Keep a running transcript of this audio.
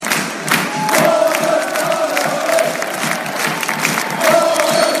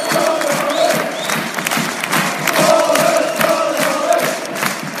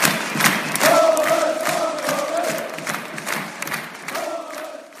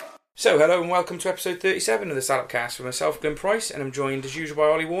So, hello and welcome to episode 37 of the Salopcast with myself, Glenn Price, and I'm joined as usual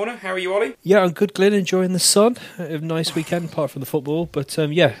by Ollie Warner. How are you, Ollie? Yeah, I'm good, Glenn. Enjoying the sun. A nice weekend, apart from the football. But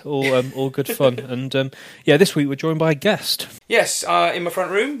all good fun. And this week we're joined by a guest. Yes, in my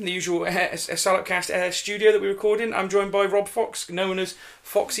front room, the usual Salopcast studio that we record in, I'm joined by Rob Fox, known as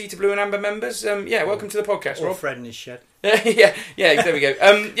Foxy to Blue and Amber members. Welcome to the podcast, Rob. Or Fred in his shed. yeah, there we go.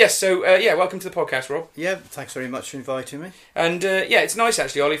 Welcome to the podcast, Rob. Yeah, thanks very much for inviting me. And it's nice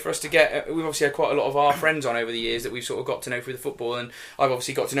actually, Ollie, for us to get. We've obviously had quite a lot of our friends on over the years that we've sort of got to know through the football, and I've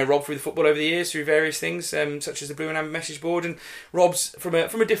obviously got to know Rob through the football over the years through various things, such as the Blue and Amber message board. And Rob's from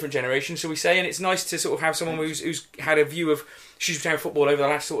a different generation, shall we say? And it's nice to sort of have someone who's had a view of Shrewsbury Town football over the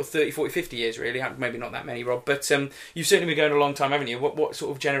last sort of 30, 40, 50 years, really. Maybe not that many, Rob, but you've certainly been going a long time, haven't you? What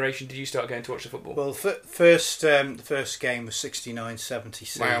sort of generation did you start going to watch the football? Well, the first game was 69-70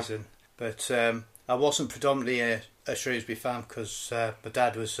 season, wow. But I wasn't predominantly a Shrewsbury fan because my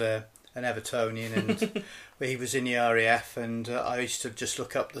dad was an Evertonian and he was in the RAF, and I used to just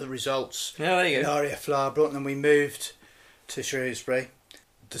look up the results in RAF Larbrook, and then we moved to Shrewsbury.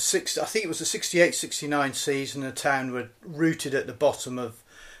 I think it was the 68-69 season. The town were rooted at the bottom of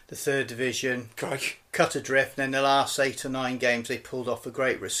the third division, cut adrift, and then the last 8 or 9 games they pulled off a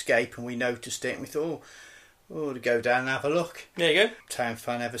great escape, and we noticed it and we thought, to go down and have a look. There you go. Town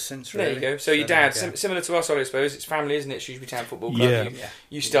fan ever since, really. There you go. So your dad, similar to us, I suppose, it's family, isn't it? Shrewsbury Town Football Club. Yeah.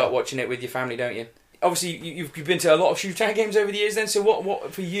 You start watching it with your family, don't you? Obviously, you've been to a lot of Shrewsbury Town games over the years then, so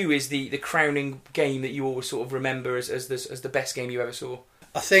what for you is the crowning game that you always sort of remember as the best game you ever saw?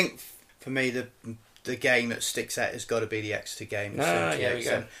 I think for me the game that sticks out has got to be the Exeter game. There we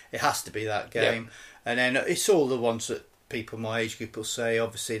go. It has to be that game, and then it's all the ones that people my age group will say.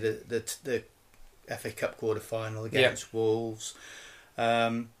 Obviously, the FA Cup quarter final against Wolves.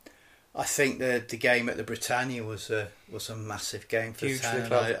 I think the game at the Britannia was a massive game for the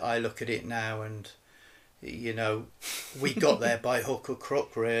town. I look at it now and, we got there by hook or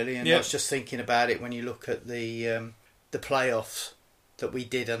crook, really. And I was just thinking about it when you look at the playoffs that we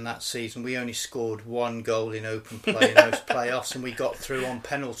did on that season. We only scored 1 goal in open play in those playoffs, and we got through on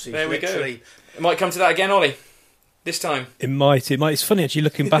penalties. There we go. It might come to that again, Ollie. This time. It might. It's funny actually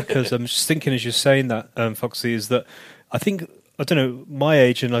looking back, as I'm just thinking as you're saying that, Foxy, is that I don't know, my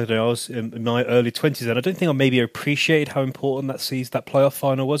age, and I was in my early 20s, and I don't think I maybe appreciated how important that playoff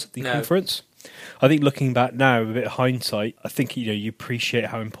final was at the conference. I think looking back now, with a bit of hindsight, I think you appreciate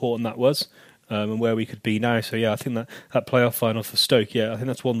how important that was. And where we could be now. So I think that playoff final for Stoke, I think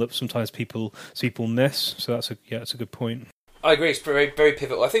that's one that sometimes people miss. So that's a good point. I agree. It's very, very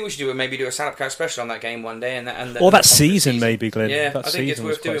pivotal. I think we should maybe do a Salopcast special on that game one day, or that season maybe, Glenn. Yeah, I think it's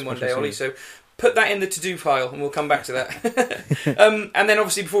worth doing one day, Ollie. So put that in the to-do file, and we'll come back to that. And then,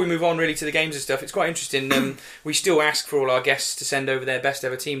 obviously, before we move on really to the games and stuff, it's quite interesting. We still ask for all our guests to send over their best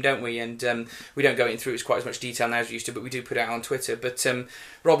ever team, don't we? And we don't go through it quite as much detail now as we used to, but we do put it out on Twitter. But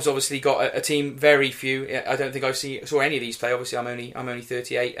Rob's obviously got a team. Very few. I don't think I saw any of these play. Obviously, I'm only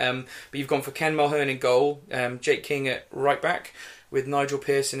 38. But you've gone for Ken Mulhern in goal, Jake King at right back, with Nigel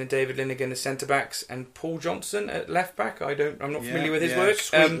Pearson and David Linnigan as centre backs, and Paul Johnson at left back. I'm not familiar with his work.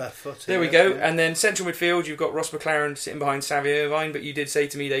 Sweet left foot. There we go. Yeah. And then central midfield, you've got Ross McLaren sitting behind Xavier Irvine, but you did say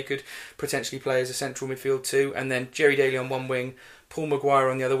to me they could potentially play as a central midfield too. And then Jerry Daly on one wing, Paul Maguire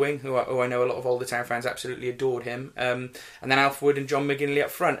on the other wing, who I know a lot of older Town fans absolutely adored him. And then Alf Wood and John McGinley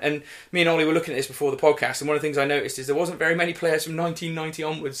up front. And me and Ollie were looking at this before the podcast, and one of the things I noticed is there wasn't very many players from 1990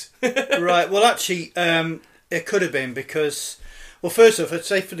 onwards. Right. Well, actually, it could have been because. Well, first off, I'd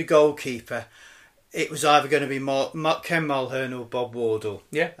say for the goalkeeper, it was either going to be Ken Mulhern or Bob Wardle.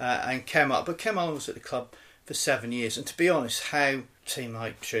 Yeah. And but Ken Mulhern was at the club for 7 years. And to be honest, how a team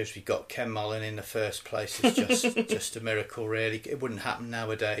like Shrewsbury got Ken Mulhern in the first place is just a miracle, really. It wouldn't happen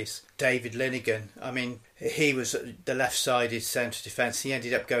nowadays. David Linnigan, I mean, he was the left-sided centre defence. He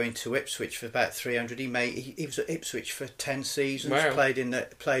ended up going to Ipswich for about 300. He was at Ipswich for 10 seasons. Wow. Played in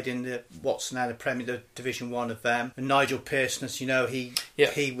the what's now the Division 1 of them. And Nigel Pearson, as you know, he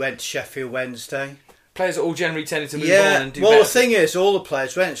went to Sheffield Wednesday. Players that all generally tended to move on and do well, better. The thing is, all the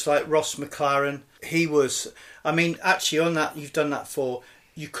players went. It's like Ross McLaren. He was. I mean, actually, on that you've done that for.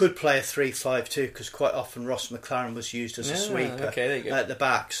 You could play a 3-5-2 because quite often Ross McLaren was used as a sweeper at the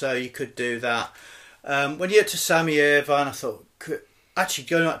back, so you could do that. When you get to Sammy Irvine, I thought, actually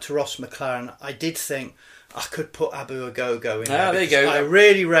going back to Ross McLaren, I did think I could put Abu Agogo in there. There you go. I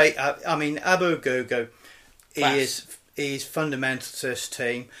really rate. I mean, Abu Agogo, he is fundamental to this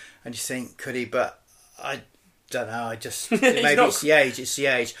team, and you think could he? But I don't know. I just maybe it's the age. It's the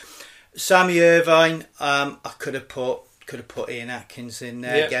age. Sammy Irvine, I could have put Ian Atkins in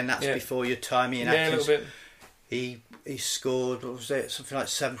there. Again, that's before your time. Ian Atkins, a little bit. He he scored, what was it, something like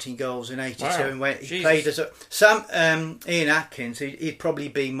 17 goals in 82. Wow. And when he played as Ian Atkins, he'd probably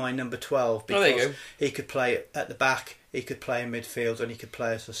be my number 12 because he could play at the back, he could play in midfield, and he could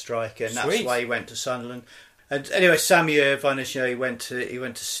play as a striker, and that's why he went to Sunderland. And anyway, Sammy Irvine, as you know, he went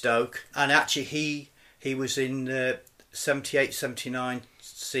to Stoke, and actually he was in the 78-79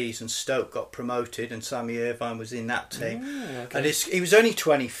 season. Stoke got promoted, and Sammy Irvine was in that team. And he was only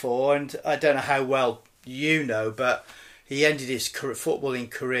 24, and I don't know how well you know, but he ended his footballing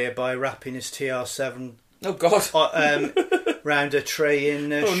career by wrapping his TR7. Oh God! Round a tree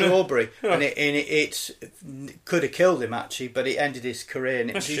in Shawbury, and it could have killed him actually, but it ended his career.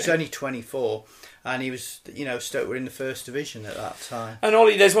 And he was only 24. And he was, Stoke were in the First Division at that time. And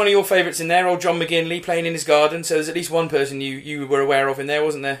Ollie, there's one of your favourites in there, old John McGinley playing in his garden. So there's at least one person you were aware of in there,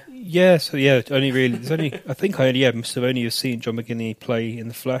 wasn't there? Yeah, so I think I must have only seen John McGinley play in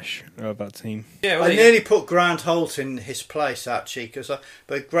the flesh of that team. Yeah, well, I nearly put Grant Holt in his place actually,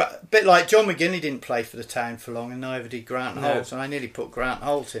 but a bit like John McGinley didn't play for the town for long, and neither did Grant Holt, and I nearly put Grant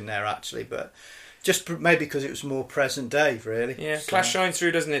Holt in there actually, but. Just maybe because it was more present day, really. Yeah, class shines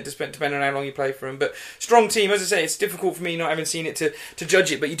through, doesn't it? Depending on how long you play for them. But strong team, as I say, it's difficult for me not having seen it to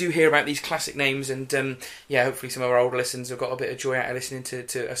judge it. But you do hear about these classic names, and hopefully some of our older listeners have got a bit of joy out of listening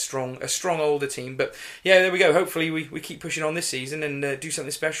to a strong older team. But yeah, there we go. Hopefully we keep pushing on this season and do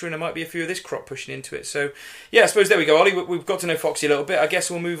something special, and there might be a few of this crop pushing into it. So yeah, I suppose there we go, Ollie. We've got to know Foxy a little bit. I guess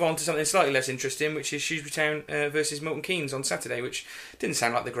we'll move on to something slightly less interesting, which is Shrewsbury Town versus Milton Keynes on Saturday, which didn't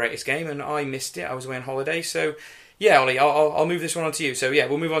sound like the greatest game, and I missed it. I was away on holiday, so yeah, Ollie, I'll move this one on to you. So yeah,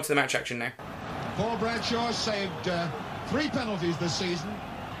 we'll move on to the match action now. Paul Bradshaw saved 3 penalties this season.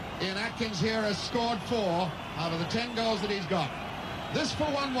 Ian Atkins here has scored 4 out of the 10 goals that he's got. This for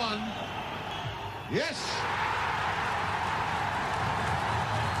 1-1. Yes.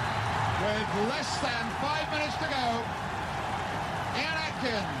 With less than 5 minutes to go, Ian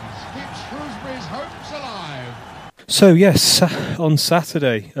Atkins keeps Shrewsbury's hopes alive. So yes, on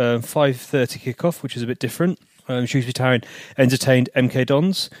Saturday, 5:30 kickoff, which is a bit different. Shrewsbury Town entertained MK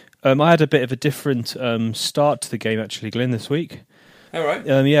Dons. I had a bit of a different start to the game actually, Glenn, this week. All right.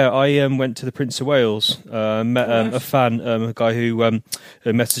 I went to the Prince of Wales, met a fan, a guy who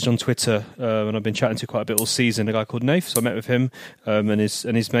messaged on Twitter, and I've been chatting to quite a bit all season, a guy called Nath. So I met with him and his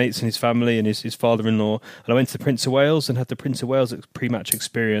mates and his family and his father-in-law. And I went to the Prince of Wales and had the Prince of Wales pre-match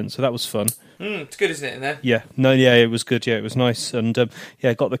experience. So that was fun. It's good, isn't it, in there? Yeah. It was good. Yeah, it was nice. And got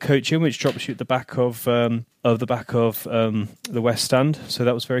the coach in, which drops you at the back of the West Stand. So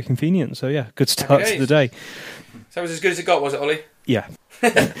that was very convenient. So yeah, good start to the day. So that was as good as it got, was it, Ollie? Yeah.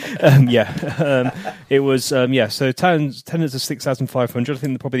 It was, so Town's attendance of 6,500. I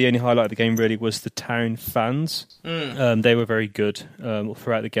think probably the only highlight of the game really was the Town fans. They were very good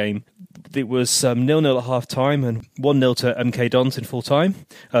throughout the game. It was 0-0 at half time and 1-0 to MK Dons in full time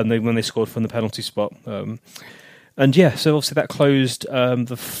when they scored from the penalty spot. So obviously that closed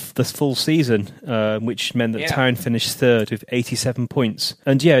the full season, which meant that Town finished third with 87 points.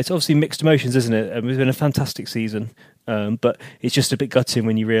 And yeah, it's obviously mixed emotions, isn't it? It's been a fantastic season. But it's just a bit gutting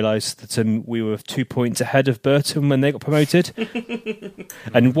when you realise that we were 2 points ahead of Burton when they got promoted.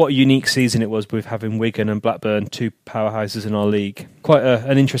 And what a unique season it was with having Wigan and Blackburn, 2 powerhouses in our league. Quite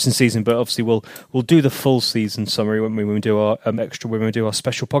an interesting season, but obviously we'll do the full season summary when we do our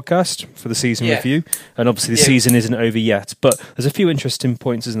special podcast for the season review. And obviously the season isn't over yet, but there's a few interesting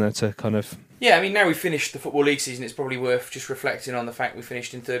points, isn't there, to kind of... Yeah, I mean, now we've finished the Football League season, it's probably worth just reflecting on the fact we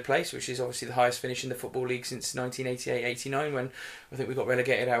finished in third place, which is obviously the highest finish in the Football League since 1988-89, when I think we got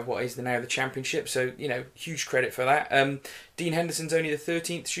relegated out of what is now the Championship. So, huge credit for that. Dean Henderson's only the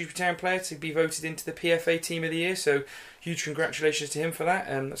 13th Shrewsbury Town player to be voted into the PFA Team of the Year, so huge congratulations to him for that.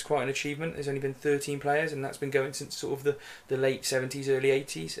 That's quite an achievement. There's only been 13 players, and that's been going since sort of the late 70s, early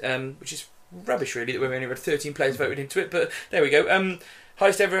 80s, which is rubbish, really, that we've only had 13 players voted into it, but there we go.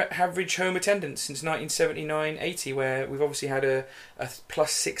 Highest ever average home attendance since 1979-80, where we've obviously had a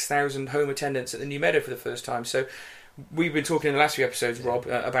plus 6,000 home attendance at the New Meadow for the first time. So we've been talking in the last few episodes, Rob,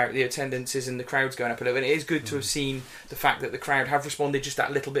 about the attendances and the crowds going up a little bit. And it is good to have seen the fact that the crowd have responded just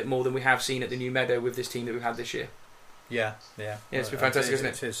that little bit more than we have seen at the New Meadow with this team that we've had this year. Yeah, it's been fantastic, isn't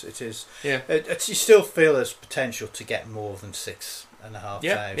it? It is. Yeah. You still feel there's potential to get more than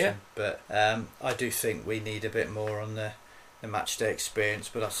 6,500, but I do think we need a bit more on the match day experience,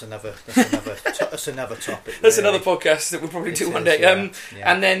 but that's another topic. That's another podcast that we'll probably do one day.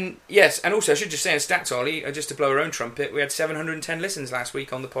 And then and also I should just say in stats, Ollie, just to blow our own trumpet, we had 710 listens last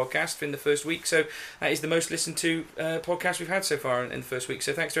week on the podcast in the first week, so that is the most listened to podcast we've had so far in the first week.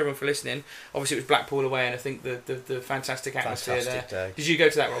 So thanks to everyone for listening. Obviously it was Blackpool away, and I think the fantastic atmosphere there. Day. Did you go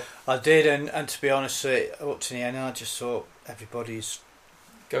to that, Rob? I did, and to be honest, up to the end, I just thought everybody's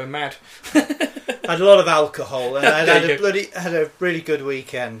going mad. Had a lot of alcohol, and I had a really good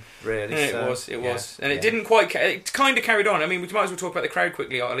weekend. Really, it was, and it didn't quite. It kind of carried on. I mean, we might as well talk about the crowd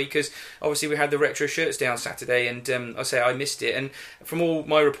quickly, Ollie, because obviously we had the retro shirts day on Saturday, and I missed it. And from all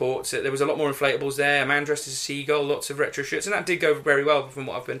my reports, there was a lot more inflatables there. A man dressed as a seagull, lots of retro shirts, and that did go very well, from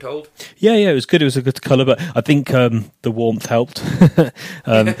what I've been told. Yeah, it was good. It was a good colour, but I think the warmth helped.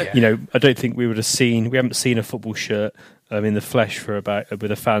 You know, I don't think we haven't seen a football shirt in the flesh with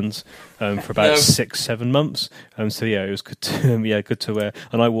the fans for about 6-7 months. So yeah, it was good to wear.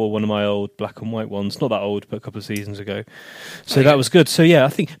 And I wore one of my old black and white ones, not that old, but a couple of seasons ago. So that was good. So yeah, I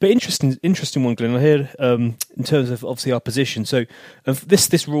think, but interesting one, Glenn. I heard in terms of obviously our position. So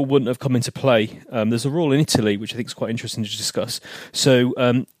this rule wouldn't have come into play. There's a rule in Italy which I think is quite interesting to discuss. So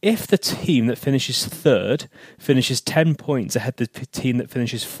if the team that finishes third finishes 10 points ahead of the team that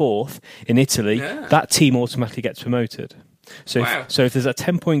finishes fourth in Italy, that team automatically gets promoted. So, if there's a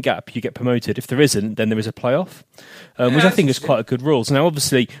 10-point gap, you get promoted. If there isn't, then there is a playoff, which I think is quite a good rule. So now,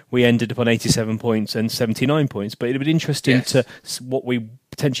 obviously, we ended up on 87 points and 79 points, but it would be interesting to what we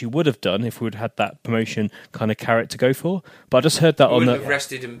potentially would have done if we would have had that promotion kind of carrot to go for. But I just heard that we wouldn't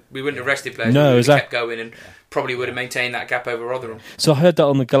have rested players. No, we would have kept going and probably would have maintained that gap over Rotherham. So I heard that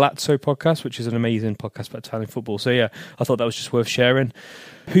on the Galazzo podcast, which is an amazing podcast about Italian football. So yeah, I thought that was just worth sharing.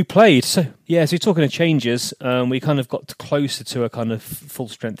 Who played? So yeah, so you're talking of changes. We kind of got closer to a kind of full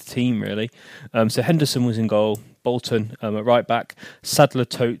strength team, really. So Henderson was in goal, Bolton at right back, Sadler,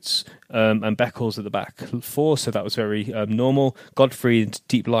 Totes, and Beckles at the back four. So that was very normal. Godfrey,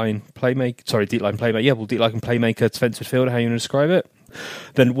 deep line playmaker. Yeah, well, deep line playmaker, defensive fielder. How you want to describe it?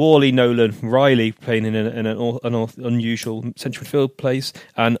 Then Worley, Nolan, Riley playing in an unusual central midfield place,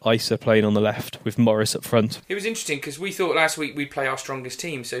 and Issa playing on the left with Morris up front. It was interesting because we thought last week we'd play our strongest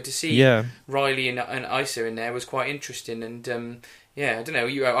team, so to see Riley and Issa in there was quite interesting. And I don't know.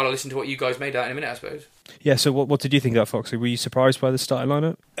 I'll listen to what you guys made out in a minute, I suppose. Yeah. So what did you think of that, Foxy? Were you surprised by the starting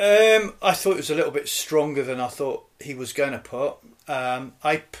lineup? I thought it was a little bit stronger than I thought he was going to put.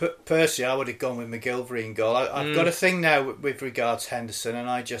 Personally, I would have gone with McGilvery in goal. I've got a thing now with regards Henderson, and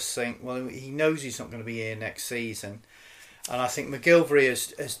I just think, well, he knows he's not going to be here next season, and I think McGilvery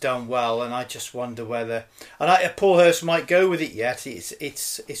has done well, and I just wonder whether, and Paul Hurst might go with it yet.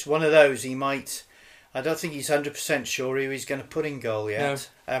 It's one of those he might. I don't think he's 100% sure who he's going to put in goal yet.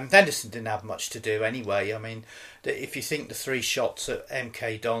 No. Henderson didn't have much to do anyway. I mean, if you think the 3 shots that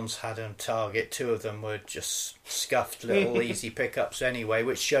MK Dons had on target, 2 of them were just scuffed little easy pickups anyway,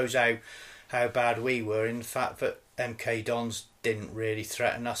 which shows how bad we were in the fact that MK Dons didn't really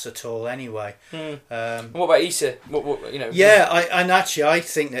threaten us at all anyway. What about Issa? I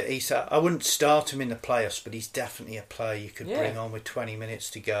think that Issa, I wouldn't start him in the playoffs, but he's definitely a player you could bring on with 20 minutes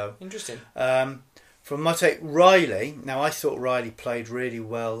to go. Interesting. From my take, Riley. Now, I thought Riley played really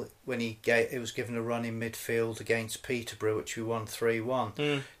well when he was given a run in midfield against Peterborough, which we won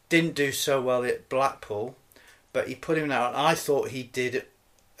 3-1. Didn't do so well at Blackpool, but he put him out. And I thought he did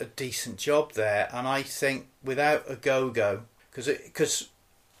a decent job there. And I think without a go-go, because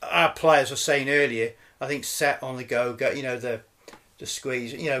our players were saying earlier, I think set on the go-go, the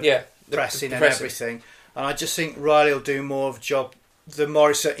squeeze, the pressing and everything. And I just think Riley will do more of a job than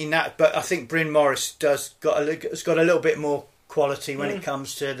Morris in that, but I think Bryn Morris has got a little bit more quality when it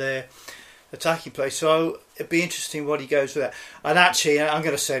comes to the attacking play. So it'd be interesting what he goes with that. And actually, I'm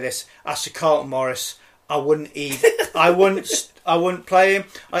going to say this: as to Carlton Morris, I wouldn't play him.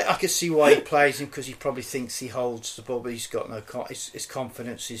 I could see why he plays him, because he probably thinks he holds the ball, but he's got no. His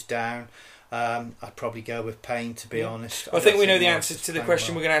confidence is down. I'd probably go with Payne, to be honest. I think we know the answer to the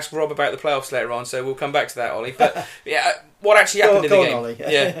question we're going to ask Rob about the playoffs later on, so we'll come back to that, Ollie. But what actually happened in the game?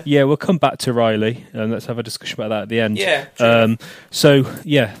 Ollie. Yeah, we'll come back to Riley, and let's have a discussion about that at the end. Yeah.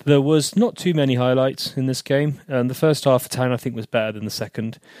 There was not too many highlights in this game. The first half of Town, I think, was better than the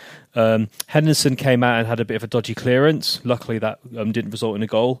second. Henderson came out and had a bit of a dodgy clearance. Luckily, that didn't result in a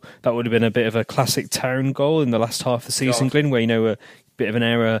goal. That would have been a bit of a classic Town goal in the last half of the season, Glyn, where a bit of an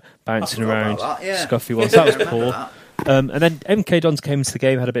error bouncing around, scuffy ones. That was poor. And then MK Dons came into the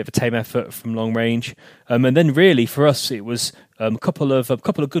game, had a bit of a tame effort from long range, and then really for us it was a couple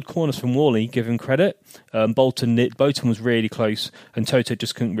of good corners from Worley. Give him credit. Bolton was really close, and Toto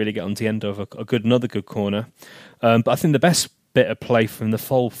just couldn't really get on the end of another good corner. But I think the best bit of play from the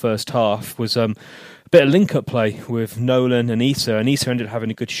full first half was a bit of link-up play with Nolan and Issa, and Issa ended up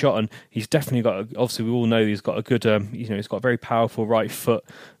having a good shot, and he's definitely got. Obviously, we all know he's got a good. He's got a very powerful right foot,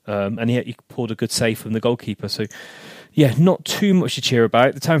 and he pulled a good save from the goalkeeper. So, yeah, not too much to cheer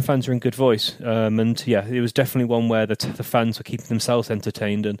about. The town fans are in good voice, and yeah, it was definitely one where the fans were keeping themselves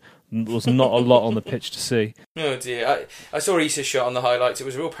entertained, and there was not a lot on the pitch to see. Oh dear, I saw Issa's shot on the highlights. It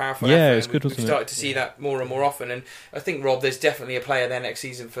was a real powerful yeah, effort. It was good. We've started to see that more and more often, and I think, Rob, there's definitely a player there next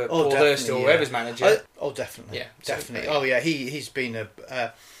season for Paul Hurst or whoever's manager. Definitely. Yeah, definitely. Oh yeah, he's been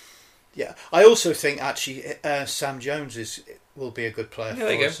a. Yeah, I also think actually Sam Jones will be a good player for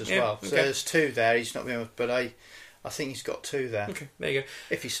us as well. So there's two there. He's not been, but I think he's got two there. Okay, there you go.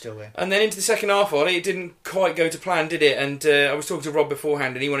 If he's still there. And then into the second half, Ollie, it didn't quite go to plan, did it? And I was talking to Rob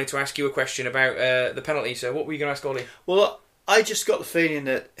beforehand, and he wanted to ask you a question about the penalty. So what were you going to ask Ollie? Well, I just got the feeling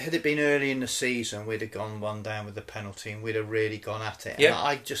that had it been early in the season, we'd have gone one down with the penalty and we'd have really gone at it. Yeah. And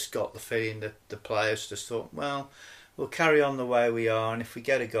I just got the feeling that the players just thought, well, we'll carry on the way we are, and if we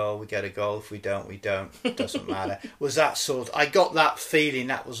get a goal, we get a goal. If we don't, we don't. It doesn't matter. Was that sort of... I got that feeling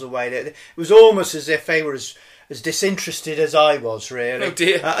that was the way that... It was almost as if they were as disinterested as I was, really. Oh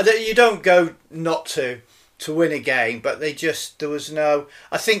dear. You don't go not to win a game, but they just... There was no...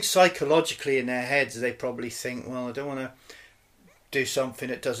 I think psychologically in their heads, they probably think, well, I don't want to do something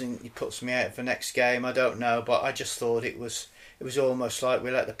that it puts me out of the next game. I don't know, but I just thought it was almost like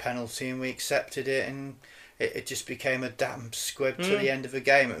we let the penalty and we accepted it, and it just became a damn squib to the end of the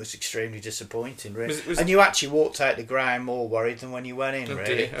game. It was extremely disappointing, really. And you actually walked out the ground more worried than when you went in,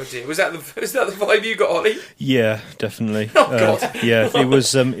 really. Oh dear. Was that the vibe you got, Ollie? Yeah, definitely. Oh God. Yeah, it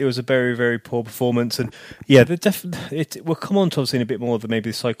was a very, very poor performance, and yeah, we'll come on to obviously in a bit more of maybe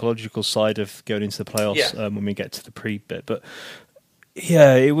the psychological side of going into the playoffs when we get to the pre-bit, but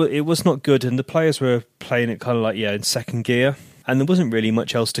yeah, it was not good, and the players were playing it kind of like in second gear. And there wasn't really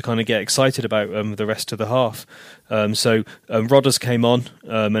much else to kind of get excited about the rest of the half. So Rodders came on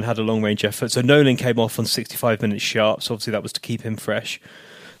and had a long-range effort. So Nolan came off on 65 minutes sharp. So obviously that was to keep him fresh.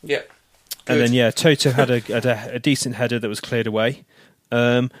 Yeah. Good. And then, Toto had a decent header that was cleared away.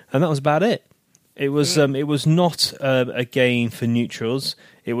 And that was about it. It was not a game for neutrals.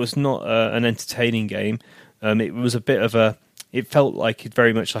 It was not an entertaining game. It was a bit of a... It felt like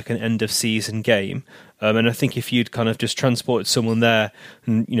very much like an end-of-season game. And I think if you'd kind of just transported someone there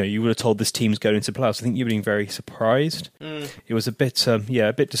and, you would have told this team's going into playoffs, I think you would have been very surprised. It was a bit, a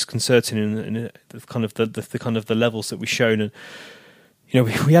bit disconcerting in the kind of the levels that we've shown. And,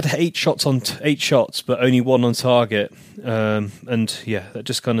 we had 8 shots, but only 1 on target. And that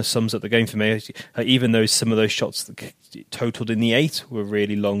just kind of sums up the game for me. Even though some of those shots that totaled in the 8 were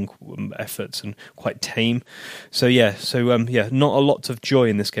really long efforts and quite tame. So not a lot of joy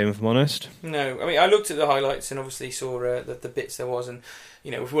in this game, if I'm honest. No, I mean, I looked at the highlights and obviously saw the bits there was, and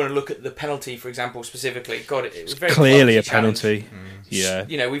if we want to look at the penalty, for example, specifically, God, it was very clearly a penalty.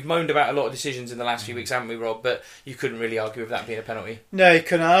 Yeah, we've moaned about a lot of decisions in the last few weeks, haven't we, Rob? But you couldn't really argue with that being a penalty. No, you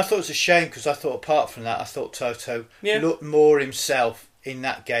couldn't. I thought it was a shame because I thought, apart from that, I thought Toto looked more himself in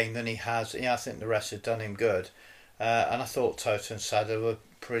that game than he has. I think the rest had done him good, and I thought Toto and Sada were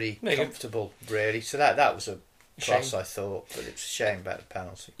pretty comfortable, really. So that was a plus, I thought, but it's a shame about the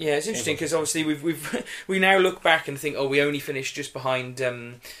penalty. Yeah, it's interesting because obviously we now look back and think, we only finished just behind.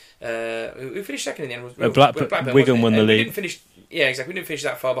 We finished second in the end. Blackburn, Wigan won the league. We didn't finish. Yeah, exactly. We didn't finish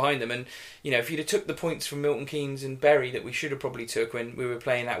that far behind them, and if you'd have took the points from Milton Keynes and Bury that we should have probably took when we were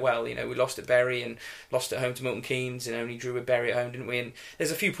playing that well, we lost at Bury and lost at home to Milton Keynes and only drew with Bury at home, didn't we? And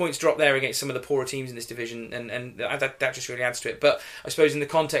there's a few points dropped there against some of the poorer teams in this division, and that just really adds to it. But I suppose in the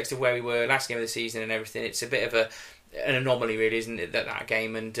context of where we were last game of the season and everything, it's a bit of an anomaly, really, isn't it? That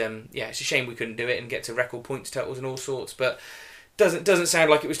game, and it's a shame we couldn't do it and get to record points totals and all sorts, but. Doesn't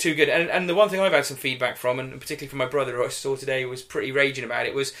sound like it was too good. And the one thing I've had some feedback from, and particularly from my brother who I saw today, was pretty raging about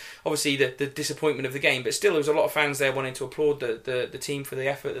it, was obviously the disappointment of the game. But still, there was a lot of fans there wanting to applaud the team for the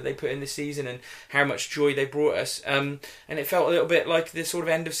effort that they put in this season and how much joy they brought us. And it felt a little bit like the sort of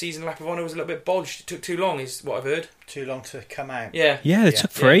end of season lap of honour was a little bit bodged. It took too long, is what I've heard. Too long to come out. Yeah, it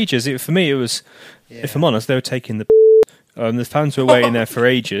took for ages. For me, it was, if I'm honest, they were taking the fans were waiting there for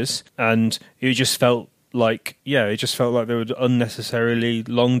ages, and it just felt like there was unnecessarily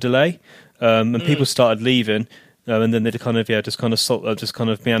long delay, and people started leaving, and then they just kind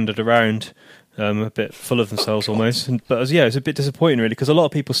of meandered around, a bit full of themselves almost. But yeah, it was a bit disappointing really, because a lot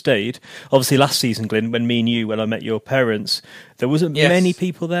of people stayed. Obviously, last season, Glyn, when me and you, when I met your parents, there wasn't many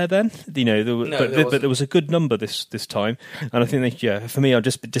people there then. But there was a good number this time. And I think for me, I'm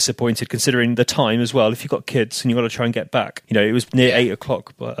just a bit disappointed considering the time as well. If you've got kids and you've got to try and get back, it was near 8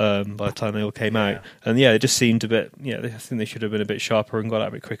 o'clock by the time they all came out. And it just seemed a bit. I think they should have been a bit sharper and got out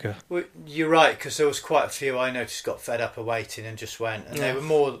a bit quicker. Well, you're right, because there was quite a few I noticed got fed up of waiting and just went. And they were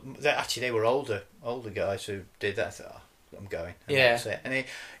more. They were older guys who did that. I thought, I'm going. And that's it. And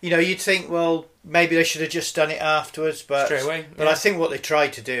you'd think, well, maybe they should have just done it afterwards, but straight away. But I think what they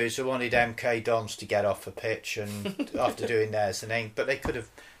tried to do is they wanted MK Dons to get off the pitch and after doing theirs, but they could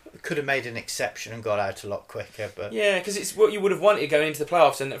have made an exception and got out a lot quicker. But because it's what you would have wanted going into the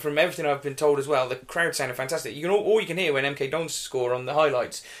playoffs, and from everything I've been told as well, the crowd sounded fantastic. All you can hear when MK Dons score on the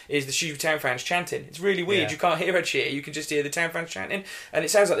highlights is the Shrewsbury Town fans chanting. It's really weird. You can't hear a cheer, you can just hear the Town fans chanting, and it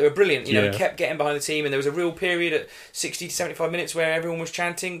sounds like they were brilliant. He kept getting behind the team, and there was a real period at 60 to 75 minutes where everyone was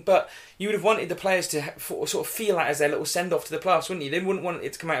chanting, but you would have wanted the players to sort of feel that as their little send-off to the playoffs, wouldn't you? They wouldn't want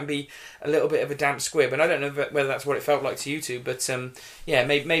it to come out and be a little bit of a damp squib, and I don't know whether that's what it felt like to you two, but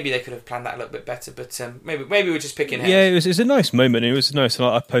maybe they could have planned that a little bit better, but maybe we're just picking hairs. Yeah, it was a nice moment. It was nice.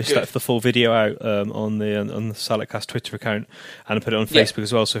 I posted the full video out on the Salicast Twitter account, and I put it on Facebook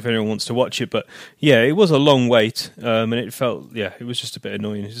as well, so if anyone wants to watch it. But it was a long wait, and it felt, it was just a bit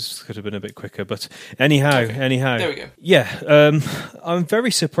annoying. It just could have been a bit quicker. But anyhow. There we go. Yeah, I'm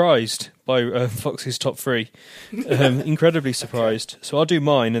very surprised by Fox's top three. Incredibly surprised. So I'll do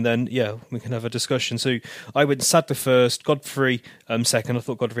mine, and then we can have a discussion. So I went Sadler first, Godfrey second. I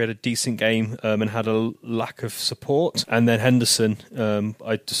thought Godfrey had a decent game and had a lack of support. And then Henderson,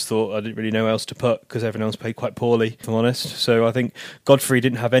 I just thought I didn't really know who else to put because everyone else played quite poorly, if I'm honest. So I think Godfrey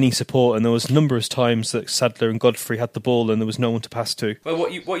didn't have any support, and there was numerous times that Sadler and Godfrey had the ball and there was no one to pass to. Well,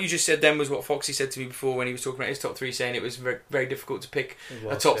 what you just said then was what Foxy said to me before when he was talking about his top three, saying it was very, very difficult to pick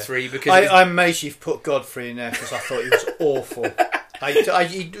a top three because I'm amazed you've put Godfrey in there because I thought he was awful.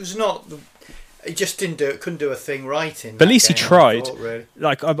 He was not. He just didn't do it. Couldn't do a thing right in. But at least he tried. Really.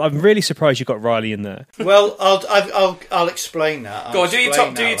 I'm really surprised you got Riley in there. Well, I'll explain that. Go on, do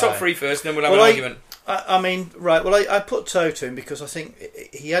your top three first, and then we'll have an argument. I put Toto in because I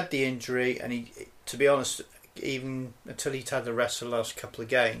think he had the injury, and he, to be honest, even until he'd had the rest of the last couple of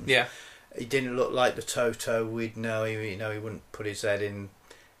games, he didn't look like the Toto we'd know. He wouldn't put his head in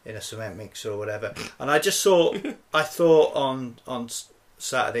a cement mixer or whatever. And I thought on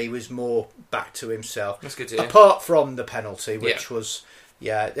Saturday he was more back to himself. That's good to hear. Apart from the penalty, which was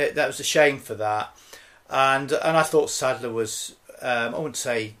that was a shame for that. And I thought Sadler was I wouldn't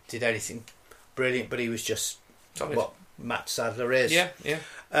say did anything brilliant, but he was just what Matt Sadler is. Yeah.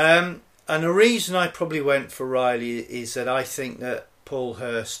 And the reason I probably went for Riley is that I think that Paul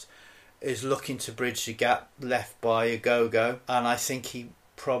Hurst is looking to bridge the gap left by Agogo, and I think he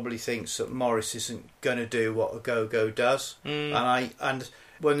probably thinks that Morris isn't going to do what Agogo does. And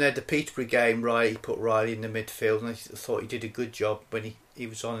when they had the Peterborough game, he put Riley in the midfield, and I thought he did a good job when he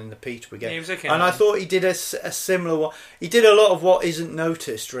was on in the Peterborough game. Yeah, he was okay. And I thought he did a similar one. He did a lot of what isn't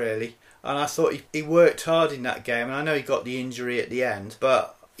noticed, really. And I thought he worked hard in that game. And I know he got the injury at the end.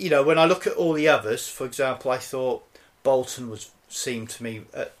 But, when I look at all the others, for example, I thought Bolton seemed to me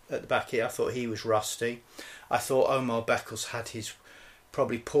at the back here. I thought he was rusty. I thought Omar Beckles had his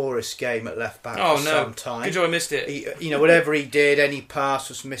probably poorest game at left back for some time. Good job I missed it. Whatever he did, any pass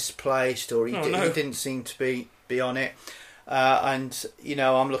was misplaced, or he didn't seem to be on it. I'm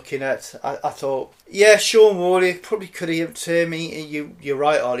looking at. I thought, Sean Worley probably could have him. You're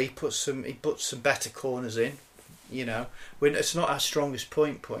right, Ollie. He put some better corners in. It's not our strongest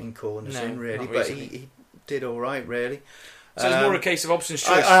point putting corners in really, but he did all right really. So it's more a case of Hobson's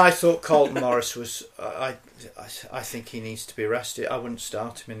choice. I thought Colton Morris was. I think he needs to be arrested. I wouldn't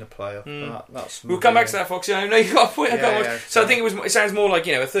start him in the playoff. We'll come back to that, Foxy. I know you got a point. So I think it sounds more like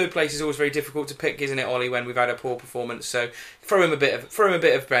a third place is always very difficult to pick, isn't it, Ollie? When we've had a poor performance, so throw him a bit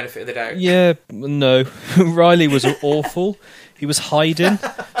of benefit of the doubt. Yeah, no, Riley was awful. He was hiding.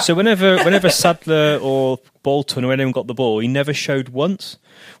 So whenever Sadler or Bolton or anyone got the ball, he never showed once.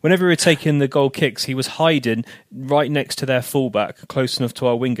 Whenever we were taking the goal kicks, he was hiding right next to their fullback, close enough to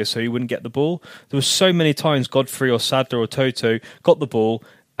our winger so he wouldn't get the ball. There were so many times Godfrey or Sadler or Toto got the ball,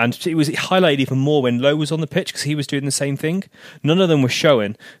 and it highlighted even more when Lowe was on the pitch because he was doing the same thing. None of them were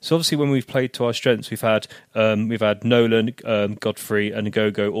showing. So obviously when we've played to our strengths, we've had Nolan, Godfrey and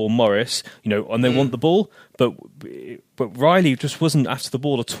Agogo or Morris, and they want the ball. But Riley just wasn't after the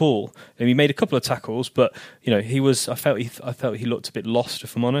ball at all. And he made a couple of tackles, but he was. I felt he looked a bit lost,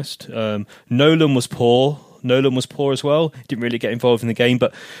 if I'm honest. Nolan was poor. Nolan was poor as well. Didn't really get involved in the game.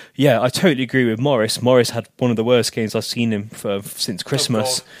 But yeah, I totally agree with Morris. Morris had one of the worst games I've seen him since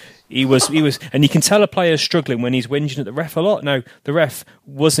Christmas. He was, and you can tell a player struggling when he's whinging at the ref a lot. Now, the ref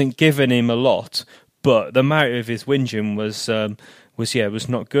wasn't giving him a lot, but the amount of his whinging was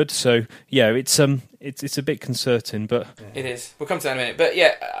not good. So yeah, it's a bit concerning, but it is. We'll come to that in a minute. But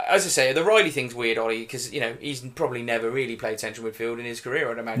yeah, as I say, the Riley thing's weird, Ollie, because he's probably never really played central midfield in his career.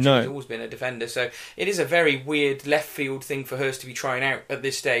 I'd imagine he's always been a defender. So it is a very weird left field thing for Hurst to be trying out at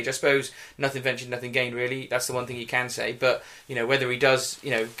this stage. I suppose nothing ventured, nothing gained. Really, that's the one thing you can say. But whether he does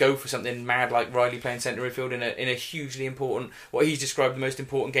go for something mad like Riley playing central midfield in a hugely important, what he's described the most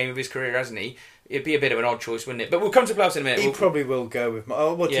important game of his career, hasn't he? It'd be a bit of an odd choice, wouldn't it? But we'll come to playoffs in a minute. He probably will go with...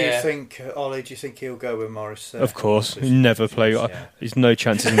 what do you think, Ollie? Do you think he'll go with Morris? Of course. He'll never play... Yeah. There's no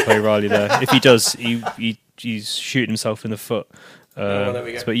chance he can play Riley there. If he does, he's shooting himself in the foot. Well, there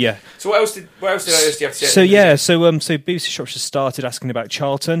we go. But yeah. So what else did you have to say? So BBC Shropshire started asking about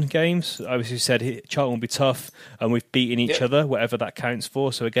Charlton games. Obviously said Charlton will be tough, and we've beaten each other, whatever that counts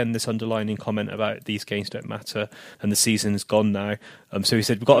for. So again, this underlining comment about these games don't matter, and the season is gone now. So he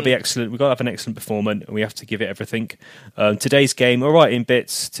said we've got to be excellent. We've got to have an excellent performance, and we have to give it everything. Today's game, all right in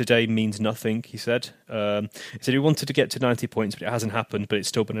bits. Today means nothing. He said. He said he wanted to get to 90 points, but it hasn't happened. But it's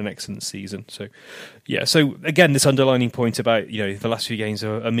still been an excellent season. So yeah. So again, this underlining point about the last few games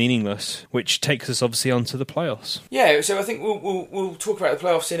are meaningless, which takes us obviously onto the playoffs. Yeah, so I think we'll talk about the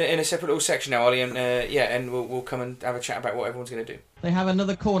playoffs in a separate little section now, Ollie, and and we'll come and have a chat about what everyone's going to do. They have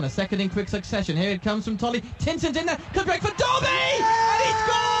another corner, second in quick succession. Here it comes from Tolly. Tinson's in there, comes back for Derby, and he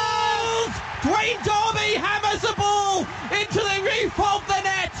scores! Dwayne Derby hammers the ball into the roof of the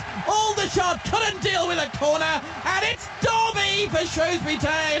net. Aldershot couldn't deal with a corner, and it's Derby for Shrewsbury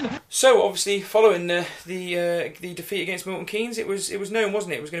Town. So obviously, following the defeat against Milton Keynes, it was known,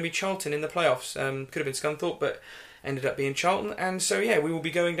 wasn't it? It was going to be Charlton in the playoffs. Could have been Scunthorpe, but ended up being Charlton. And so yeah, we will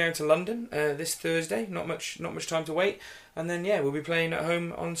be going down to London this Thursday. Not much time to wait. And then we'll be playing at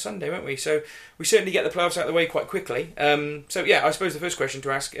home on Sunday, won't we? So we certainly get the playoffs out of the way quite quickly. So yeah, I suppose the first question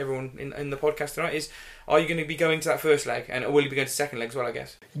to ask everyone in the podcast tonight is: are you going to be going to that first leg, and will you be going to the second leg as well? I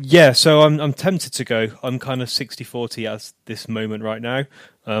guess. Yeah, so I'm tempted to go. I'm kind of 60-40 at this moment right now.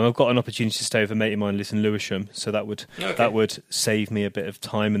 I've got an opportunity to stay with a mate of mine who lives in Lewisham, so that would save me a bit of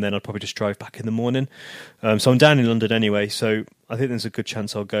time, and then I'd probably just drive back in the morning. So I'm down in London anyway, so I think there's a good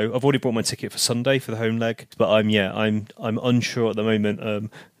chance I'll go. I've already bought my ticket for Sunday for the home leg, but I'm unsure at the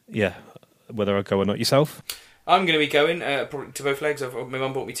moment. Whether I go or not. Yourself? I'm going to be going probably to both legs. My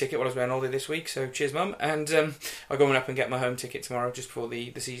mum bought me a ticket while I was on holiday this week, so cheers, Mum. And I'm going up and get my home ticket tomorrow, just before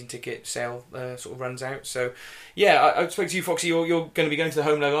the season ticket sale sort of runs out. So, yeah, I spoke to you, Foxy. You're going to be going to the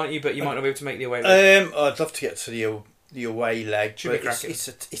home leg, aren't you? But you might not be able to make the away leg. I'd love to get to the away leg, but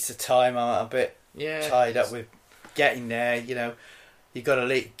it's a time I'm a bit tied up with getting there. You've got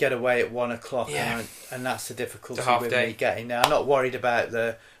to get away at 1 o'clock, and that's the difficulty with me getting there. I'm not worried about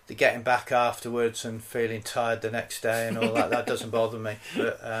the getting back afterwards and feeling tired the next day and all that. That doesn't bother me.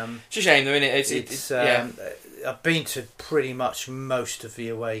 But it's a shame, though, isn't it? I've been to pretty much most of the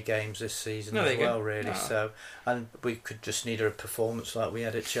away games this season really. Oh. So, and we could just need a performance like we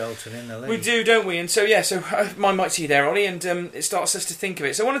had at Charlton in the league. We do, don't we? And so mine might see you there, Ollie, and it starts us to think of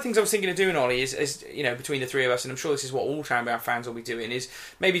it. So one of the things I was thinking of doing, Ollie, is between the three of us, and I'm sure this is what all Tranmere fans will be doing, is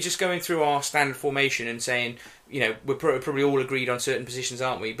maybe just going through our standard formation and saying, we're probably all agreed on certain positions,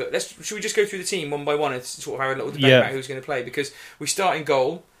 aren't we? But should we just go through the team one by one and sort of have a little debate about who's going to play? Because we start in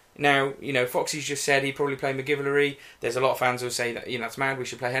goal. Now, Foxy's just said he'd probably play McGillivray. There's a lot of fans who say that, that's mad, we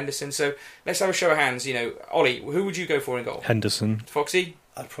should play Henderson. So let's have a show of hands. Ollie, who would you go for in goal? Henderson. Foxy?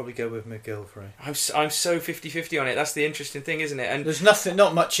 I'd probably go with McGillivray. I'm so 50-50 on it. That's the interesting thing, isn't it? And there's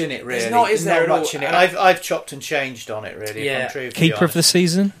not much in it, really. There's not much in it. I've chopped and changed on it, really. Yeah. If I'm true, Keeper of the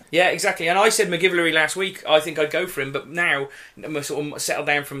season? Yeah, exactly. And I said McGillivray last week. I think I'd go for him, but now I'm sort of settled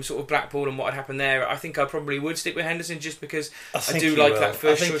down from sort of Blackpool and what had happened there. I think I probably would stick with Henderson just because I do like that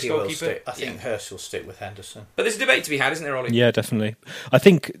first choice goalkeeper. I think Hurst will stick with Henderson. But there's a debate to be had, isn't there, Ollie? Yeah, definitely. I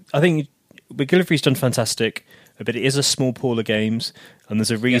think McGillivray's done fantastic, but it is a small pool of games, and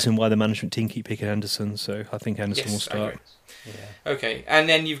there's a reason why the management team keep picking Henderson, so I think Henderson will start. Yeah. Okay, and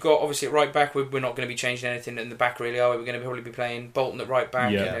then you've got, obviously, at right back, we're not going to be changing anything in the back, really, are we? We're going to probably be playing Bolton at right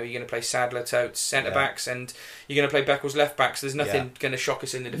back, you're going to play Sadler, Totes, centre-backs, and you're going to play Beckles left-back, so there's nothing going to shock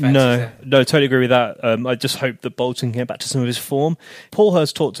us in the defence, is there? No, totally agree with that. I just hope that Bolton can get back to some of his form. Paul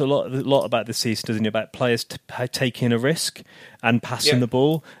Hurst talked a lot about this season, doesn't he, about players taking a risk and passing the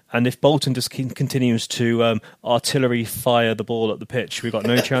ball. And if Bolton just continues to artillery fire the ball at the pitch, we've got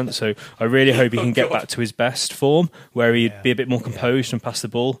no chance. So I really hope he can get back to his best form, where he'd be a bit more composed and pass the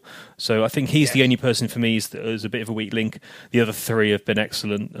ball. So I think he's the only person for me is a bit of a weak link. The other three have been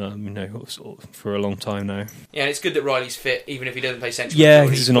excellent, for a long time now. Yeah, and it's good that Riley's fit, even if he doesn't play central. Yeah,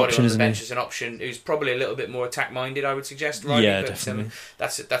 he's an option, isn't he? As an option, who's probably a little bit more attack-minded, I would suggest. Riley, yeah, but, definitely.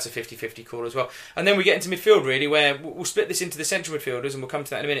 That's a 50-50 call as well. And then we get into midfield, really, where we'll split this into the central midfielders, and we'll come to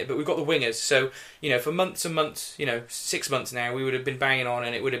that in a minute. But we've got the wingers. So, for months and months, 6 months now, we would have been banging on,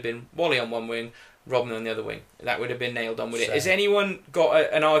 and it would have been Wally on one wing, Robin on the other wing. That would have been nailed on with it. Has anyone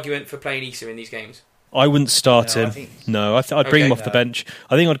got an argument for playing Issa in these games? I wouldn't start him. I'd bring him off the bench.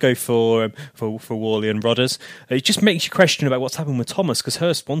 I think I'd go for Worley and Rodders. It just makes you question about what's happened with Thomas, because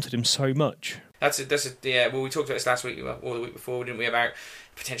Hurst wanted him so much. Well, we talked about this last week or the week before, didn't we? About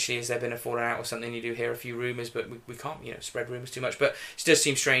potentially has there been a falling out or something? You do hear a few rumours, but we can't spread rumours too much. But it does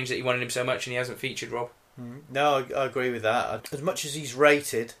seem strange that you wanted him so much and he hasn't featured, Rob. No, I agree with that. As much as he's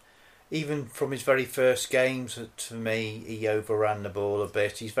rated, even from his very first games, to me, he overran the ball a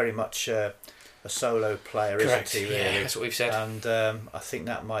bit. He's very much a solo player, Correct. Isn't he? Really, yeah, that's what we've said. And I think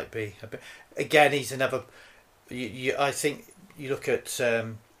that might be a bit. Again, he's another. I think you look at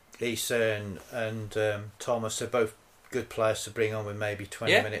Issa and Thomas. They're both good players to bring on with maybe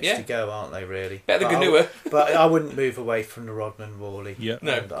 20 minutes to go, aren't they? Really better than Ganua. But I wouldn't move away from the Rodman Worley. Yeah,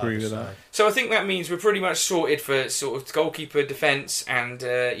 no, agree with that. So I think that means we're pretty much sorted for sort of goalkeeper, defence, and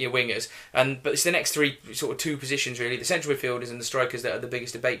your wingers. But it's the next three sort of two positions really: the central midfielders and the strikers that are the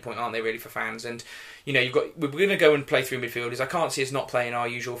biggest debate point, aren't they? Really for fans. And we're going to go and play through midfielders. I can't see us not playing our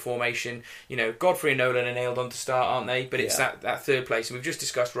usual formation. Godfrey and Nolan are nailed on to start, aren't they? But it's that third place. And we've just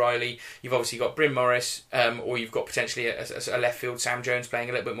discussed Riley. You've obviously got Bryn Morris, or you've got potentially a left field Sam Jones playing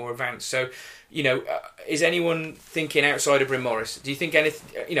a little bit more advanced. So, is anyone thinking outside of Bryn Morris? Do you think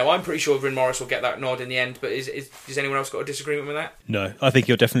anything? I'm pretty sure Bryn Morris will get that nod in the end. But does anyone else got a disagreement with that? No, I think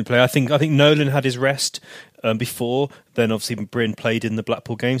he'll definitely play. I think Nolan had his rest before. Then obviously Bryn played in the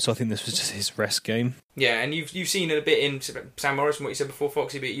Blackpool game, so I think this was just his rest game. Yeah, and you've seen it a bit in Sam Morris from what you said before,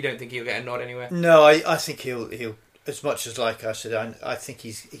 Foxy, but you don't think he'll get a nod anywhere? No, I think he'll as much as like I said, I think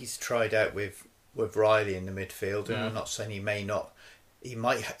he's tried out with Riley in the midfield, and I'm not saying he may not. He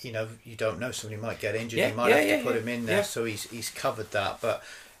might, you don't know. Somebody might get injured. You might have to put him in there, so he's covered that. But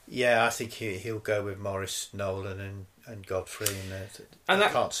I think he'll go with Morris, Nolan, and Godfrey in there. And I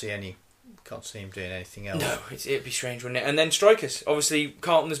can't see him doing anything else. No, it'd be strange, wouldn't it? And then strikers. Obviously,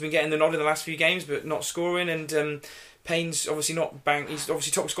 Carlton has been getting the nod in the last few games, but not scoring. And Payne's obviously not bang. He's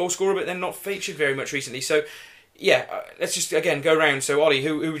obviously top goal scorer, but then not featured very much recently. So. Let's just again go round. So Ollie,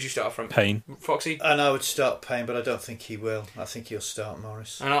 who would you start from? Payne. Foxy? And I would start Payne, but I don't think he will. I think he'll start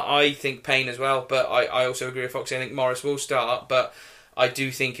Morris. And I think Payne as well, but I also agree with Foxy. I think Morris will start, but I do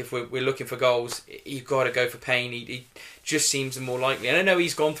think if we're looking for goals, you've got to go for Payne. He just seems the more likely. And I know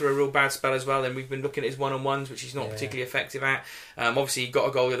he's gone through a real bad spell as well, and we've been looking at his one-on-ones, which he's not particularly effective at. Obviously, he got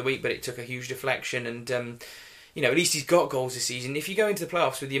a goal the other week, but it took a huge deflection, and at least he's got goals this season. If you go into the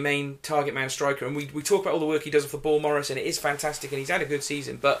playoffs with your main target man striker, and we talk about all the work he does off the ball, Morris, and it is fantastic, and he's had a good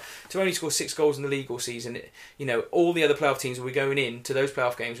season, but to only score 6 goals in the league all season, all the other playoff teams will be going in to those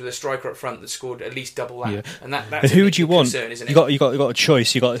playoff games with a striker up front that scored at least double that. Yeah. And that's who would you want? Concern, isn't it? You got a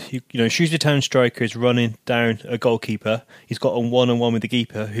choice. Shrewsbury Town striker is running down a goalkeeper. He's got a one-on-one with the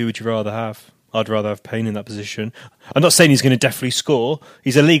keeper. Who would you rather have? I'd rather have Payne in that position. I'm not saying he's going to definitely score.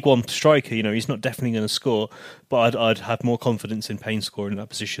 He's a League One striker, he's not definitely going to score. But I'd have more confidence in Payne scoring in that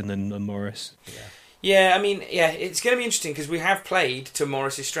position than Morris. Yeah, it's going to be interesting because we have played to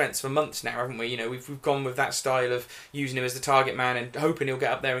Morris's strengths for months now, haven't we? We've gone with that style of using him as the target man and hoping he'll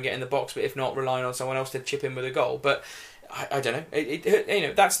get up there and get in the box, but if not, relying on someone else to chip in with a goal. But I don't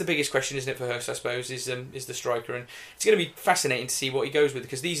know. That's the biggest question, isn't it, for Hurst? I suppose is the striker, and it's going to be fascinating to see what he goes with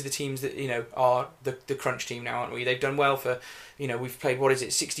because these are the teams that are the crunch team now, aren't we? They've done well for. We've played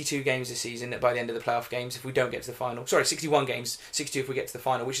 62 games this season by the end of the playoff games if we don't get to the final. Sorry, 61 games, 62 if we get to the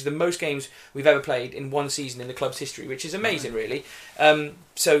final, which is the most games we've ever played in one season in the club's history, which is amazing, really.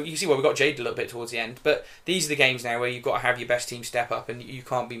 So you see, we got jaded a little bit towards the end, but these are the games now where you've got to have your best team step up and you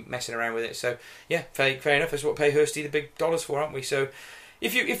can't be messing around with it. So yeah, fair enough. That's what pay Hursty the big dollars for, aren't we? So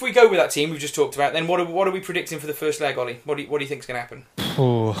if we go with that team we've just talked about, then what are we predicting for the first leg, Ollie? What do you think is going to happen?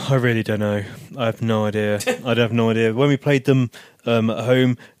 Oh, I really don't know. I have no idea. I'd have no idea. When we played them at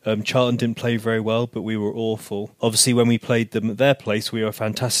home, Charlton didn't play very well, but we were awful. Obviously, when we played them at their place, we were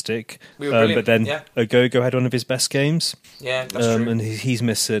fantastic. We were brilliant. But then Ogogo had one of his best games. Yeah, that's true. And he's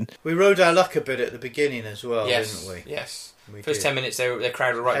missing. We rode our luck a bit at the beginning as well, didn't we? Yes. First 10 minutes, their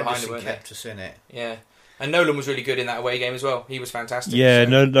crowd were right behind them, weren't they? Kept us in it. Yeah. And Nolan was really good in that away game as well. He was fantastic. Yeah,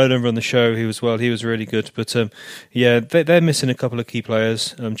 Nolan run the show. He was really good. But they're missing a couple of key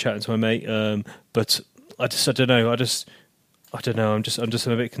players. I'm chatting to my mate. But I don't know. I don't know. I'm just a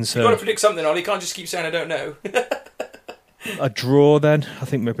bit You've concerned. got to predict something, Ollie. You can't just keep saying I don't know. A draw, then. I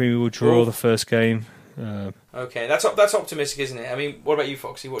think maybe we'll draw the first game. Okay, that's optimistic, isn't it? I mean, what about you,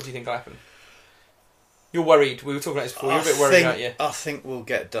 Foxy? What do you think will happen? You're worried. We were talking about this before. You're a bit worried, aren't you? I think we'll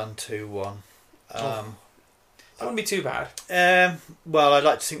get done 2-1. That wouldn't be too bad. Well, I'd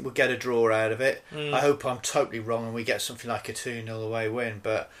like to think we'll get a draw out of it. Mm. I hope I'm totally wrong and we get something like a 2-0 away win.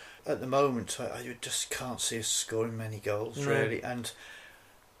 But at the moment, I just can't see us scoring many goals, really. And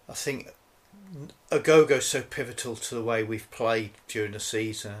I think Agogo's so pivotal to the way we've played during the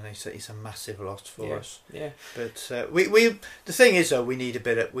season, and he's a massive loss for us. Yeah. But the thing is, though, we need a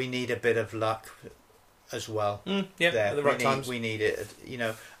bit of luck as well. At the right times. We need it,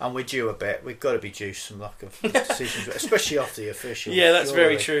 and we're due a bit. We've got to be due some luck of decisions, especially off the officials. Yeah, that's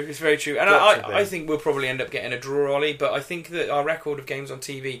very true. It's very true. And I think we'll probably end up getting a draw, Ollie, but I think that our record of games on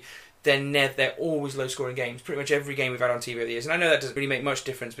TV, they're always low-scoring games. Pretty much every game we've had on TV over the years. And I know that doesn't really make much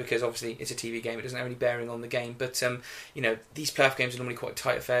difference because, obviously, it's a TV game. It doesn't have any bearing on the game. But, these playoff games are normally quite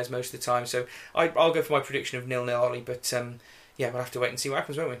tight affairs most of the time. So I'll go for my prediction of 0-0, Ollie, but... we'll have to wait and see what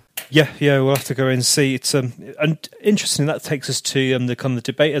happens, won't we? Yeah, we'll have to go and see. It's and interesting that takes us to the kind of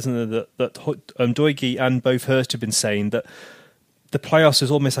debate, isn't it? That Doigi and both Hurst have been saying that the playoffs is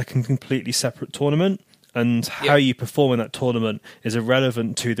almost like a completely separate tournament, and how you perform in that tournament is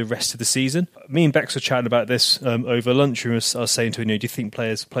irrelevant to the rest of the season. Me and Bex were chatting about this over lunch, and I was saying to him, do you think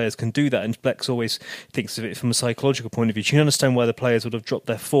players can do that? And Bex always thinks of it from a psychological point of view. You can understand why the players would have dropped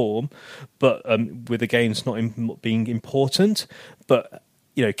their form, but with the games not being important, but...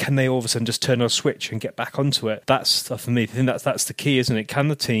 can they all of a sudden just turn on a switch and get back onto it? That's, for me, I think that's the key, isn't it? Can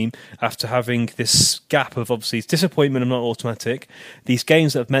the team, after having this gap of obviously disappointment and not automatic, these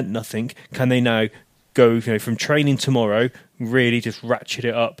games that have meant nothing, can they now go from training tomorrow, really just ratchet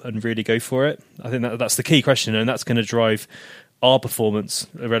it up and really go for it? I think that's the key question, and that's going to drive our performance,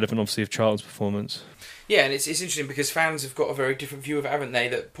 irrelevant obviously of Charlton's performance. Yeah, and it's interesting because fans have got a very different view of it, haven't they?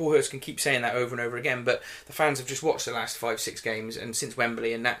 That Paul Hurst can keep saying that over and over again, but the fans have just watched the last 5-6 games and since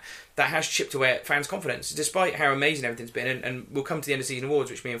Wembley, and that has chipped away at fans' confidence, despite how amazing everything's been. And we'll come to the end of season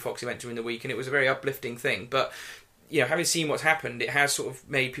awards, which me and Foxy went to in the week, and it was a very uplifting thing. But having seen what's happened, it has sort of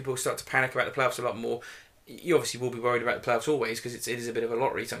made people start to panic about the playoffs a lot more. You obviously will be worried about the playoffs always because it is a bit of a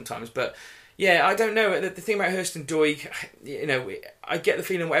lottery sometimes, but. Yeah, I don't know. The thing about Hurst and Doig, I get the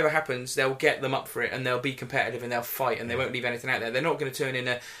feeling whatever happens, they'll get them up for it and they'll be competitive and they'll fight and they won't leave anything out there. They're not going to turn in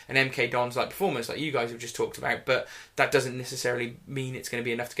an MK Dons-like performance like you guys have just talked about, but that doesn't necessarily mean it's going to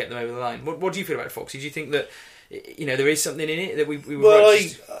be enough to get them over the line. What do you feel about it, Foxy? Do you think that there is something in it that we would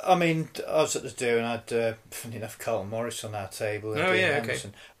I was at the do and I had, funny enough, Carlton Morris on our table. And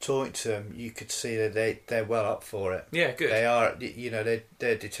Emerson. Talking to them, you could see that they're well up for it. Yeah, good. They are,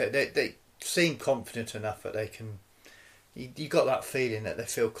 they seem confident enough that they can. You got that feeling that they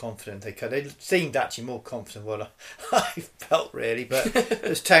feel confident they can. They seemed actually more confident than what I felt really. But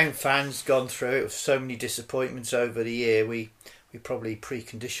as town fans gone through it with so many disappointments over the year, we probably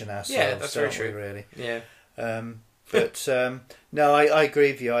precondition ourselves. Yeah, that's very true. Really. Yeah. No, I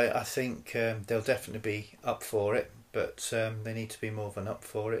agree with you. I think they'll definitely be up for it, but they need to be more than up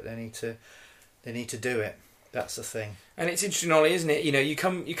for it. They need to do it. That's the thing. And it's interesting, Ollie, isn't it? You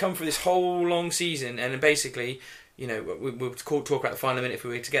come for this whole long season, and basically, we'll talk about the final minute if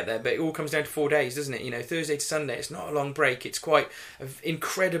we were to get there, but it all comes down to 4 days, doesn't it? Thursday to Sunday, it's not a long break. It's quite an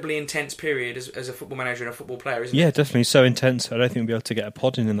incredibly intense period as a football manager and a football player, isn't it? Yeah, definitely so intense. I don't think we'll be able to get a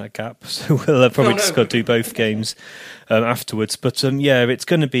pod in that gap, so we'll probably just got to do both games afterwards. But it's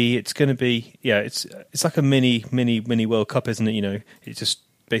going to be it's like a mini World Cup, isn't it? It's just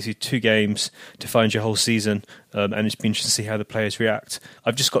basically 2 games to find your whole season, and it's been interesting to see how the players react.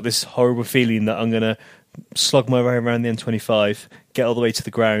 I've just got this horrible feeling that I'm going to slug my way around the M25, get all the way to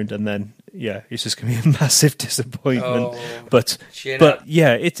the ground, and then it's just going to be a massive disappointment. But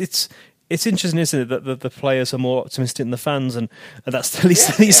it's interesting, isn't it, that the players are more optimistic than the fans, and that's at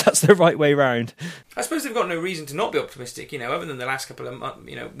least that's the right way round. I suppose they've got no reason to not be optimistic, other than the last couple of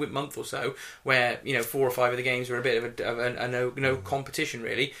month or so, where 4 or 5 of the games were a bit of a no competition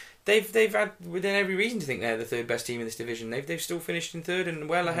really. They've had within every reason to think they're the third best team in this division. They've still finished in third and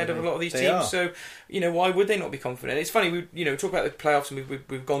well ahead of a lot of these teams. So why would they not be confident? It's funny we talk about the playoffs and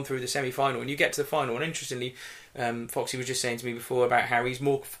we've gone through the semi-final and you get to the final, and interestingly, Foxy was just saying to me before about how he's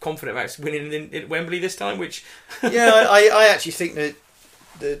more confident about winning at Wembley this time. Which I actually think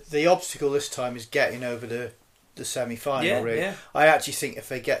that the obstacle this time is getting over the semi-final. Really, I actually think if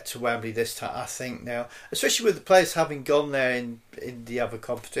they get to Wembley this time, I think now, especially with the players having gone there in the other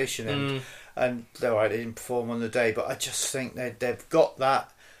competition, and they're right, they didn't perform on the day, but I just think they've got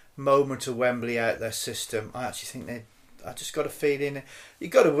that moment of Wembley out their system. I actually think I just got a feeling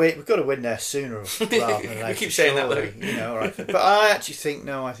you've got to win. We've got to win there sooner rather than later. We keep saying that though. All right. But I actually think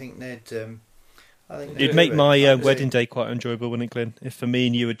I think they'd. It'd make my wedding day quite enjoyable, wouldn't it, Glenn? If for me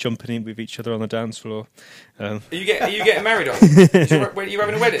and you were jumping in with each other on the dance floor. Are you getting married on? Are you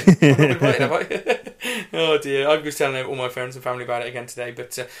having a wedding? I've not been invited, have I? Oh dear, I was telling all my friends and family about it again today.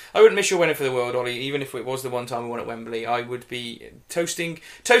 But I wouldn't miss your wedding for the world, Ollie. Even if it was the one time we won at Wembley, I would be toasting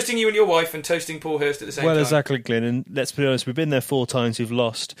you and your wife and toasting Paul Hurst at the same time. Well, exactly, Glenn. And let's be honest, we've been there 4 times. We've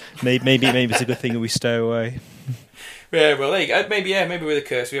lost. Maybe it's a good thing that we stay away. Yeah, well, there you go. Maybe with a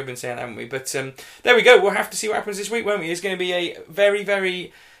curse. We have been saying that, haven't we? But there we go. We'll have to see what happens this week, won't we? It's going to be a very,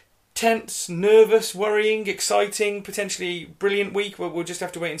 very tense, nervous, worrying, exciting, potentially brilliant week. We'll just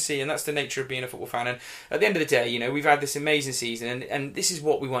have to wait and see. And that's the nature of being a football fan. And at the end of the day, we've had this amazing season, and this is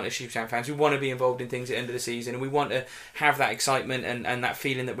what we want as Sheepstown fans. We want to be involved in things at the end of the season, and we want to have that excitement and that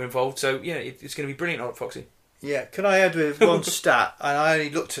feeling that we're involved. So, it's going to be brilliant, all right, Foxy. Yeah, can I add with one stat? And I only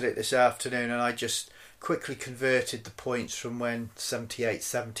looked at it this afternoon, and I just quickly converted the points from when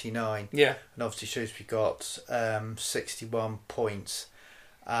 78-79. Yeah. And obviously Shrewsbury got 61 points.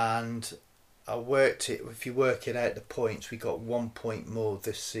 And I worked it, if you work it out the points, we got 1 point more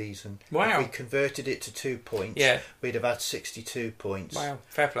this season. Wow. If we converted it to 2 points, we'd have had 62 points. Wow,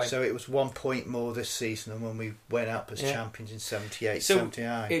 fair play. So it was 1 point more this season than when we went up as champions in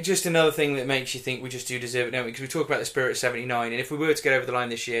 78-79. It's just another thing that makes you think we just do deserve it, don't we? Because we talk about the spirit of 79, and if we were to get over the line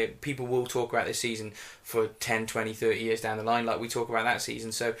this year, people will talk about this season for 10, 20, 30 years down the line, like we talk about that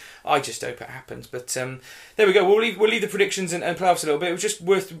season. So I just hope it happens. But there we go. We'll leave the predictions and playoffs a little bit. It was just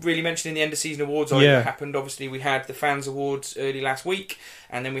worth really mentioning the end of season awards that happened. Obviously, we had the fans awards early last week,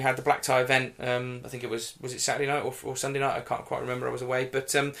 and then we had the black tie event. I think it was it Saturday night or Sunday night? I can't quite remember. I was away.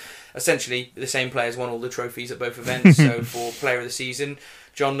 But essentially, the same players won all the trophies at both events. So for player of the season,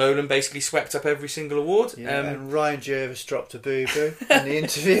 John Nolan basically swept up every single award. And Ryan Jervis dropped a boo-boo in the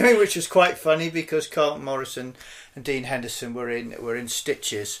interviewing, which was quite funny because Carlton Morrison and Dean Henderson were in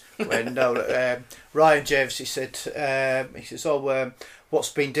stitches when Ryan Jervis he says, what's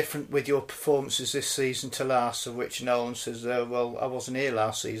been different with your performances this season to last? Of which Nolan says, well, I wasn't here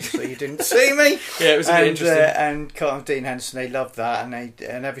last season, so you didn't see me. Yeah, it was a bit interesting. And Carlton and Dean Henderson, they loved that,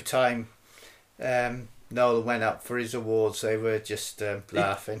 and every time Nolan went up for his awards, they were just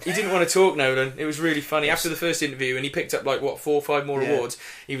laughing. He didn't want to talk, Nolan. It was really funny. After the first interview, and he picked up 4 or 5 more awards,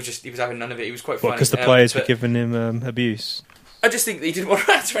 he was having none of it. He was quite funny. Because the players were giving him abuse. I just think that he didn't want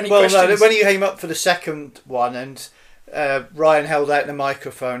to answer any questions. No, when he came up for the second one and Ryan held out the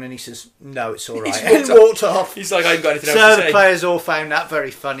microphone and he says, no, it's all right, and walked off. He's like, I ain't got anything else to say. So the players all found that very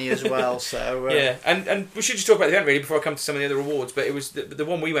funny as well. So yeah, and we should just talk about the event really before I come to some of the other awards. But it was the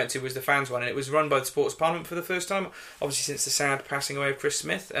one we went to was the fans one, and it was run by the Supporters Parliament for the first time, obviously since the sad passing away of Chris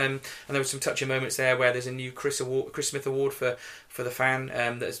Smith. And there were some touching moments there where there's a new Chris Smith Award for the fan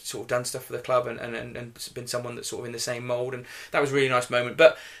that's sort of done stuff for the club and been someone that's sort of in the same mould, and that was a really nice moment.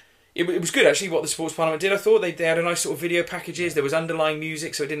 But it was good actually what the Sports Parliament did. I thought they had a nice sort of video packages. There was underlying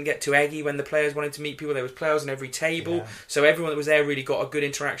music so it didn't get too eggy when the players wanted to meet people. There was players on every table, so everyone that was there really got a good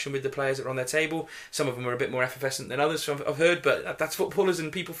interaction with the players that were on their table. Some of them were a bit more effervescent than others, I've heard, but that's footballers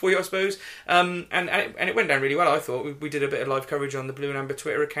and people for you, I suppose. And it went down really well. I thought we did a bit of live coverage on the Blue and Amber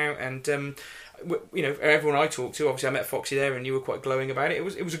Twitter account, and everyone I talked to, obviously I met Foxy there and you were quite glowing about it.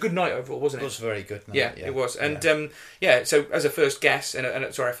 It was a good night overall, wasn't it? It was a very good night. Yeah, it was. And so as a first guest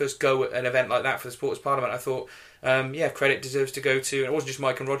and first go at an event like that for the Supporters Parliament, I thought credit deserves to go to, and it wasn't just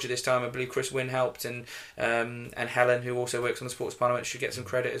Mike and Roger this time. I believe Chris Wynn helped, and Helen, who also works on the Supporters Parliament, should get some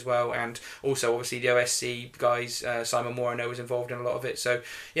credit as well. And also obviously the OSC guys, Simon Moore I know was involved in a lot of it. So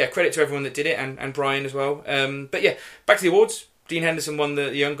yeah, credit to everyone that did it, and Brian as well. But yeah, back to the awards. Dean Henderson won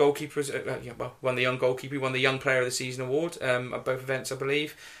the young goalkeeper. Won the young goalkeeper. He won the Young Player of the Season award at both events, I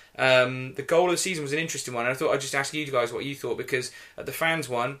believe. The goal of the season was an interesting one, and I thought I'd just ask you guys what you thought, because at the fans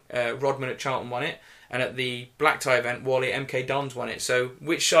one, Rodman at Charlton won it, and at the black tie event, Wally at MK Dons won it. So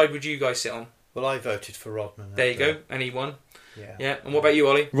which side would you guys sit on? Well, I voted for Rodman. There you go, and he won. Yeah. And what about you,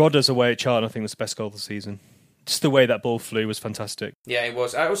 Ollie? Rodder's away at Charlton, I think, was the best goal of the season. Just the way that ball flew was fantastic. Yeah, it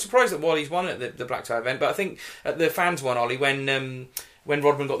was. I was surprised that Wally's won at the black tie event, but I think at the fans one, Ollie, when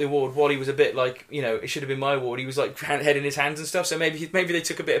Rodman got the award, Wally was a bit like, it should have been my award. He was like head in his hands and stuff, so maybe they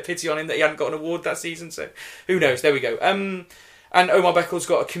took a bit of pity on him that he hadn't got an award that season, so who knows. There we go. And Omar Beckles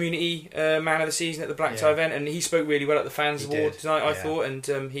got a community man of the season at the black tie event, and he spoke really well at the fans award tonight, I thought,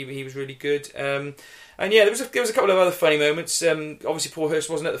 and he was really good. And yeah, there was a couple of other funny moments. Obviously, Paul Hurst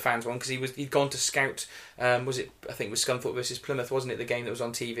wasn't at the fans one because he'd gone to scout. I think it was Scunthorpe versus Plymouth, wasn't it? The game that was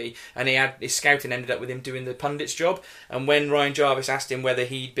on TV, and his scouting ended up with him doing the pundit's job. And when Ryan Jarvis asked him whether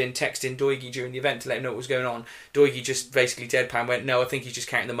he'd been texting Doigie during the event to let him know what was going on, Doigie just basically deadpan went, "No, I think he's just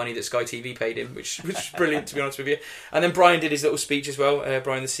counting the money that Sky TV paid him," which was brilliant, to be honest with you. And then Brian did his little speech as well,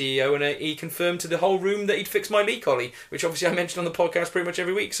 Brian the CEO, and he confirmed to the whole room that he'd fixed my Lee collie, which obviously I mentioned on the podcast pretty much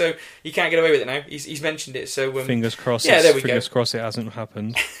every week. So you can't get away with it now. He's mentioned it. So fingers crossed. Yeah, there we go. Fingers crossed it hasn't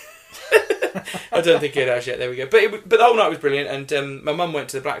happened. I don't think it has yet. There we go. But the whole night was brilliant, and my mum went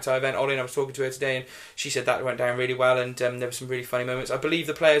to the black tie event. Ollie and I was talking to her today, and she said that went down really well, and there were some really funny moments. I believe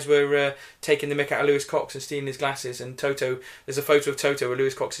the players were taking the mick out of Lewis Cox and stealing his glasses, and Toto. There's a photo of Toto with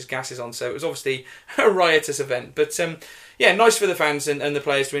Lewis Cox's glasses on, so it was obviously a riotous event. But yeah, nice for the fans and the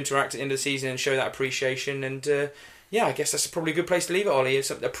players to interact at the end of the season and show that appreciation. And yeah, I guess that's probably a good place to leave it, Ollie.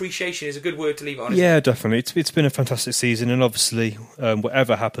 Appreciation is a good word to leave it on. Yeah, definitely. It's been a fantastic season, and obviously,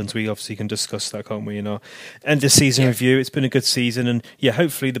 whatever happens, we obviously can discuss that, can't we? In our end of season review, it's been a good season, and yeah,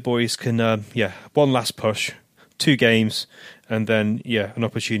 hopefully the boys can, one last push, 2 games, and then an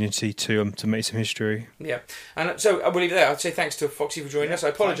opportunity to make some history. Yeah, and so I will leave it there. I'd say thanks to Foxy for joining us. I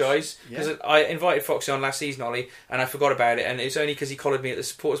apologise because I invited Foxy on last season, Ollie, and I forgot about it, and it's only because he collared me at the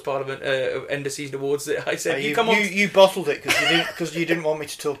Supporters Parliament end of season awards that I said you come on. You bottled it because you didn't want me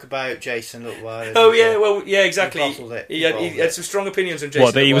to talk about Jason Littlewhite. Oh yeah, well yeah, exactly. You bottled it. He had some strong opinions on Jason.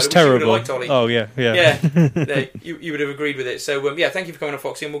 What, that he was terrible? Liked, oh yeah. You would have agreed with it. So thank you for coming on,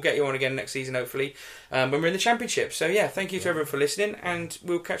 Foxy, and we'll get you on again next season hopefully when we're in the Championship. So yeah, thank you to everyone for listening, and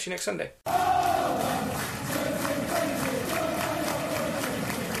we'll catch you next Sunday.